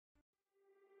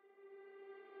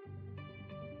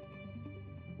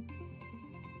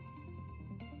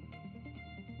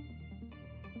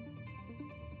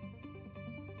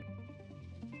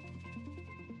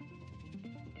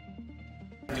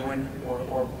doing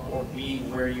or be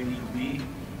where you need to be,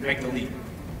 make the leap.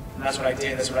 And that's what I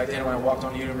did. That's what I did when I walked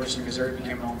on the University of Missouri,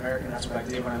 became an All-American. That's what I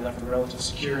did when I left the relative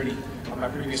security of my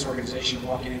previous organization,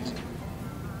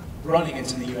 running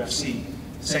into the UFC,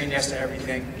 saying yes to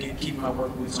everything, keeping my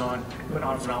work boots on, putting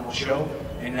on a phenomenal show,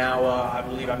 and now I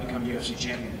believe I've become UFC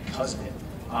champion because of it.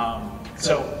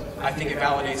 So I think it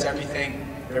validates everything.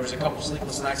 There was a couple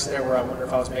sleepless nights there where I wonder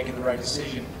if I was making the right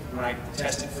decision when I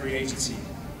tested free agency.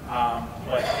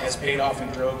 But it has paid off in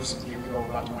droves, and here we go, we're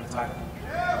about to win a title.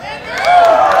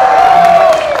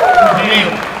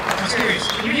 I'm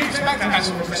serious. Were you expecting that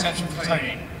sort of reception from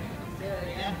Tony?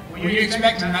 Were you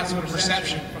expecting that sort of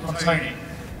reception from Tony?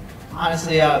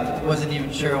 Honestly, I wasn't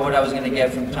even sure what I was going to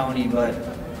get from Tony, but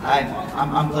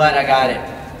I'm glad I got it.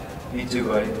 Me too,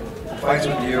 buddy. The fight's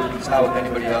with you, it's not with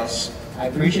anybody else. I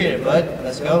appreciate it, bud.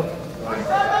 Let's go.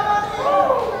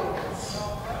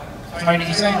 Tony,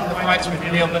 you say the fight's with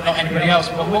Neil, but not anybody else,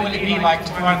 but what will it be like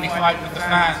to finally fight with the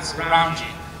fans around you?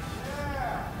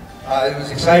 It was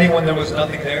exciting when there was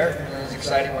nothing there, and it was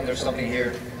exciting when there's something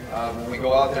here. When we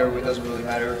go out there, it doesn't really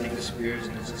matter, everything disappears,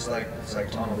 and it's just like,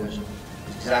 tunnel vision.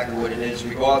 It's exactly what it is.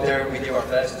 We go out there and we give our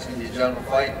best, it's going to be a gentleman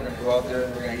fight, and then we go out there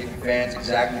and we're going to give you fans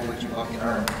exactly what you fucking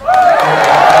earned.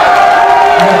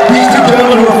 These two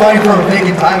gentlemen who were fighting for a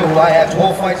vacant title, I had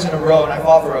 12 fights in a row and I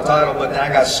fought for a title, but then I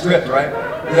got stripped, right?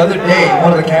 The other day,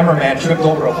 one of the cameramen tripped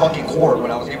over a fucking cord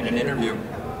when I was giving an interview.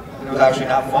 And it was actually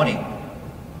not funny.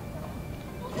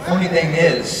 The funny thing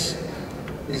is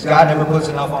God never puts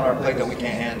enough on our plate that we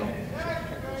can't handle.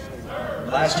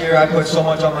 Last year, I put so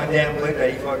much on my damn plate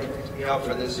that he fucking picked me up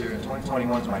for this year, and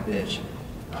 2021's my bitch.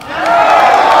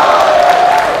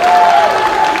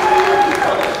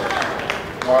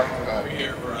 Mark, we're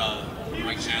here for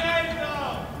Chandler.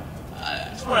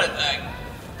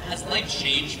 Has life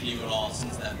changed for you at all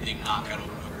since that big knockout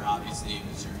over Hooker? Obviously, it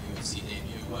was your UFC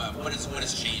debut. What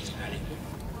has changed in that?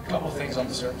 A couple of things on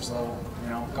the surface level,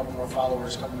 a couple more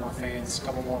followers, a couple more fans, a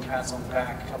couple more pats on the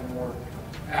back, a couple more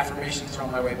affirmations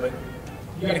thrown my way, but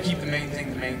you got to keep the main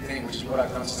thing, which is what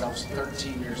I've done since I was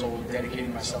 13 years old,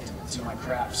 dedicating myself to my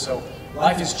craft. So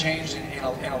life has changed in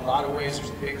a lot of ways.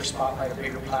 There's a bigger spotlight, a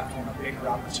bigger platform, a bigger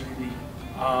opportunity,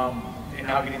 and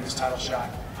now getting this title shot.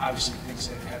 Obviously, things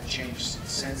have changed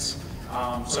since.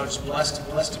 So just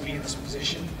blessed to be in this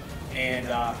position. And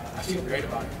I feel great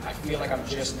about it. I feel like I'm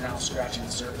just now scratching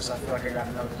the surface. I feel like I got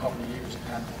another couple of years and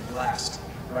kind of blast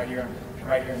right here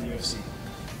in the UFC.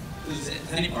 Does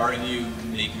any part of you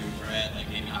make you regret, like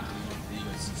maybe not coming to the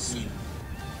UFC sooner?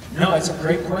 No, it's a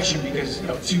great question because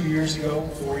 2 years ago,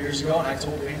 4 years ago, and I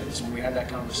told Dana this when we had that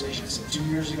conversation. I said 2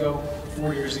 years ago,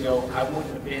 4 years ago, I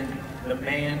wouldn't have been the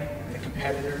man, the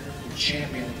competitor, the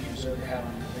champion that you deserve to have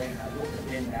on your band. I wouldn't have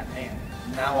been that man.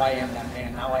 Now I am that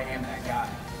man. Now I am that guy.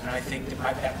 And I think that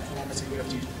performance at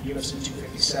UFC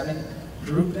 257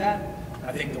 proved that.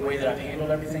 I think the way that I've handled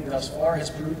everything thus far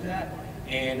has proved that.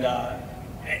 And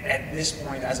at this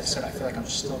point, as I said, I feel like I'm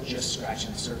still just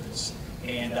scratching the surface.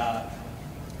 And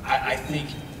I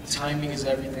think timing is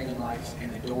everything in life,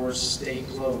 and the doors stay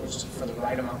closed for the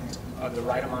right amount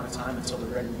of time until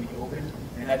they're ready to be opened.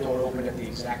 And that door opened at the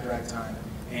exact right time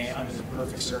and under the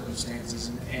perfect circumstances.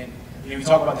 And we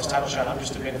talk about this title shot. I'm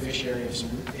just a beneficiary of some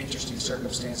interesting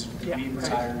circumstances with the Khabib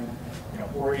retiring,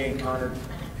 Poirier and Conor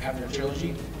having their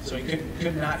trilogy. So he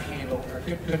could not handle, or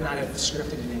could not have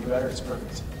scripted it any better. It's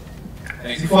perfect.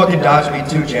 You fucking dodged me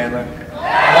too, Chandler.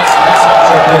 That's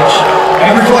not true.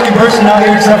 Every fucking person out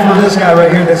here except for this guy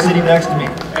right here that's sitting next to me.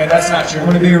 Hey, that's not true. I'm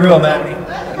gonna be real, man.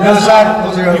 The other side,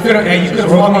 those are you could have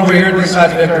fought me over here. This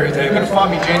side's victory You table. could have fought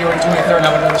me January 23rd, and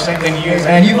I would have done the same thing to you.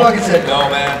 And you fucking said no,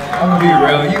 man. I'm gonna be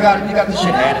real. You got the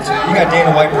shit handed to you. You got Dana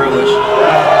White privilege.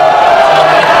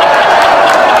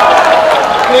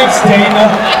 Thanks,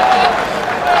 Dana.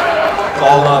 It's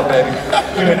all love, baby.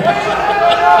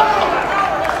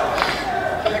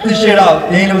 Check this shit out.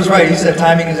 Dana was right. He said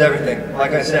timing is everything.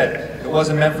 Like I said, it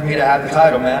wasn't meant for me to have the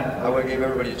title, man. I would have gave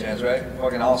everybody a chance, right?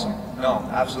 Fucking awesome. No,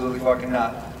 absolutely fucking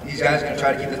not. These guys are gonna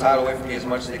try to keep the title away from me as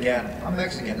much as they can. I'm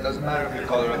Mexican. It doesn't matter if you're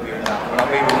colored up here or not. But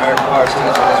I'm made with American parts too, so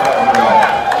let's fucking go.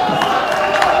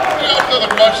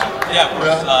 Another question. Yeah, of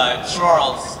course.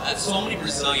 Charles, so many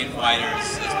Brazilian fighters,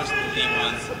 especially the big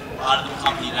ones, a lot of them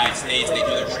come to the United States. They do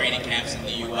their training camps in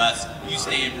the U.S. You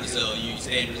stay in Brazil. You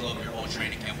stay in Brazil for your whole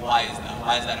training camp. Why is that?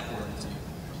 Why is that important to you?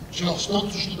 Charles,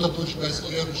 todos os lutadores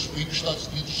brasileiros vêm dos Estados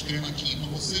Unidos e treinam aqui, mas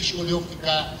você escolheu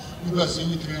ficar no Brasil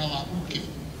e treinar lá. Por quê?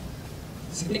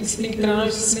 Você tem que treinar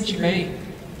onde se sentir bem.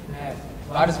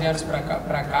 Vários vieram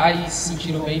pra cá e se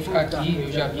sentiram bem ficar aqui.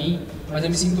 Eu já vim, mas eu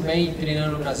me sinto bem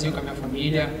treinando no Brasil com a minha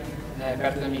família,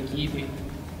 perto da minha equipe.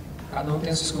 Cada um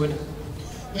tem a sua escolha.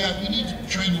 Yeah, you need to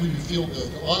train when you feel good.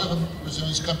 A lot of them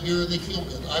Brazilians come here, they feel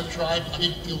good. I've tried, I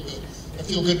didn't feel good. I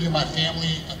feel good in my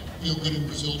family, I feel good in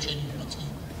Brazil training with my team.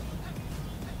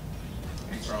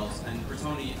 Thanks, Charles. And for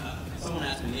Tony, someone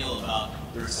asked Neil about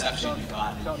the reception you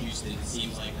got in Houston. It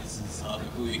seems like this is a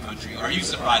Kikuyu country. Are you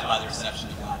surprised by the reception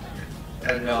you got here?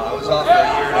 No, I was off for a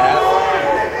year and a half.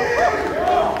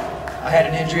 I had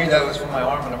an injury that was from my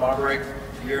arm and a arm break.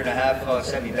 A year and a half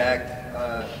set me back.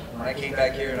 When I came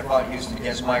back here and I fought Houston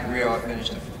against Mike Rio, I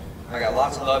finished him. I got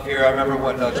lots of love here. I remember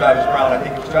when Travis Brown, I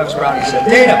think it was Travis Brown, he said,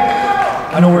 Dana,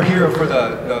 I know we're here for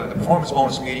the performance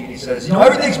bonus meeting. And he says, you know,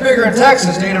 everything's bigger in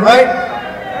Texas, Dana, right?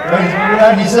 Right? Remember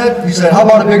that? And he said, how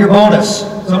about a bigger bonus?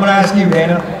 So I'm going to ask you,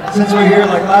 Dana, since we're here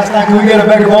like last night, can we get a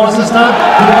bigger bonus this time?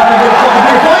 Can we get a fucking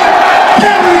bigger fight?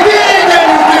 Can we get it? Can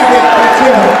we do it? Let's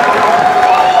go.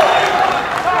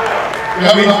 You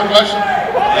have another question?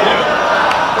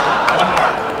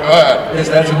 Go ahead. Yes,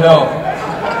 that's a no.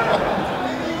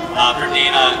 For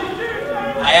Dana,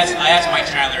 I asked Mike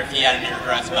Chandler if he had any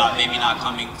regrets about maybe not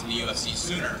coming to the UFC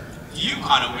sooner. Do you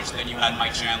kind of wish that you had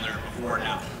Mike Chandler before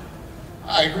now?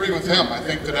 I agree with him. I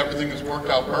think that everything has worked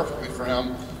out perfectly for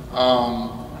him.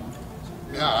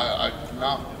 Yeah,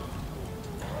 no.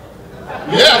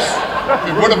 Yes,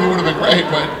 it would have been great,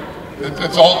 but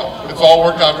it's all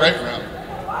worked out great for him.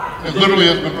 It literally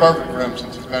has been perfect for him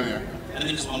since he's been here. And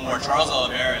then just one more. Charles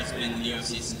Oliveira has been in the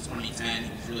UFC since 2010.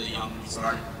 He was really young when he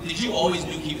started. Did you always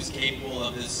knew he was capable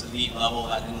of this elite level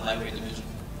in the lightweight division?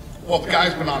 Well, the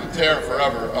guy's been on a tear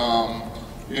forever.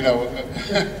 You know,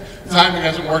 timing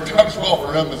hasn't worked out as well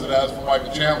for him as it has for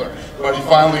Michael Chandler. But he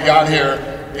finally got here,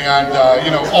 and you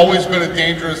know, always been a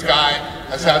dangerous guy.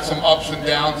 Has had some ups and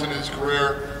downs in his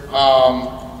career,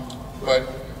 but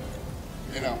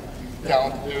you know, he's a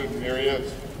talented dude, and here he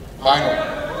is. Finally,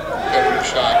 getting a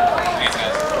shot. Thanks,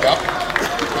 guys. Yep.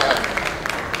 Go ahead.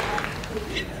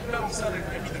 You know, so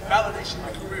maybe the validation of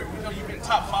my career. We know you've been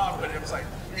top 5, but it was like,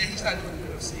 man, he's not doing the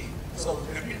UFC. So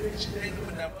if you ain't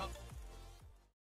doing that well.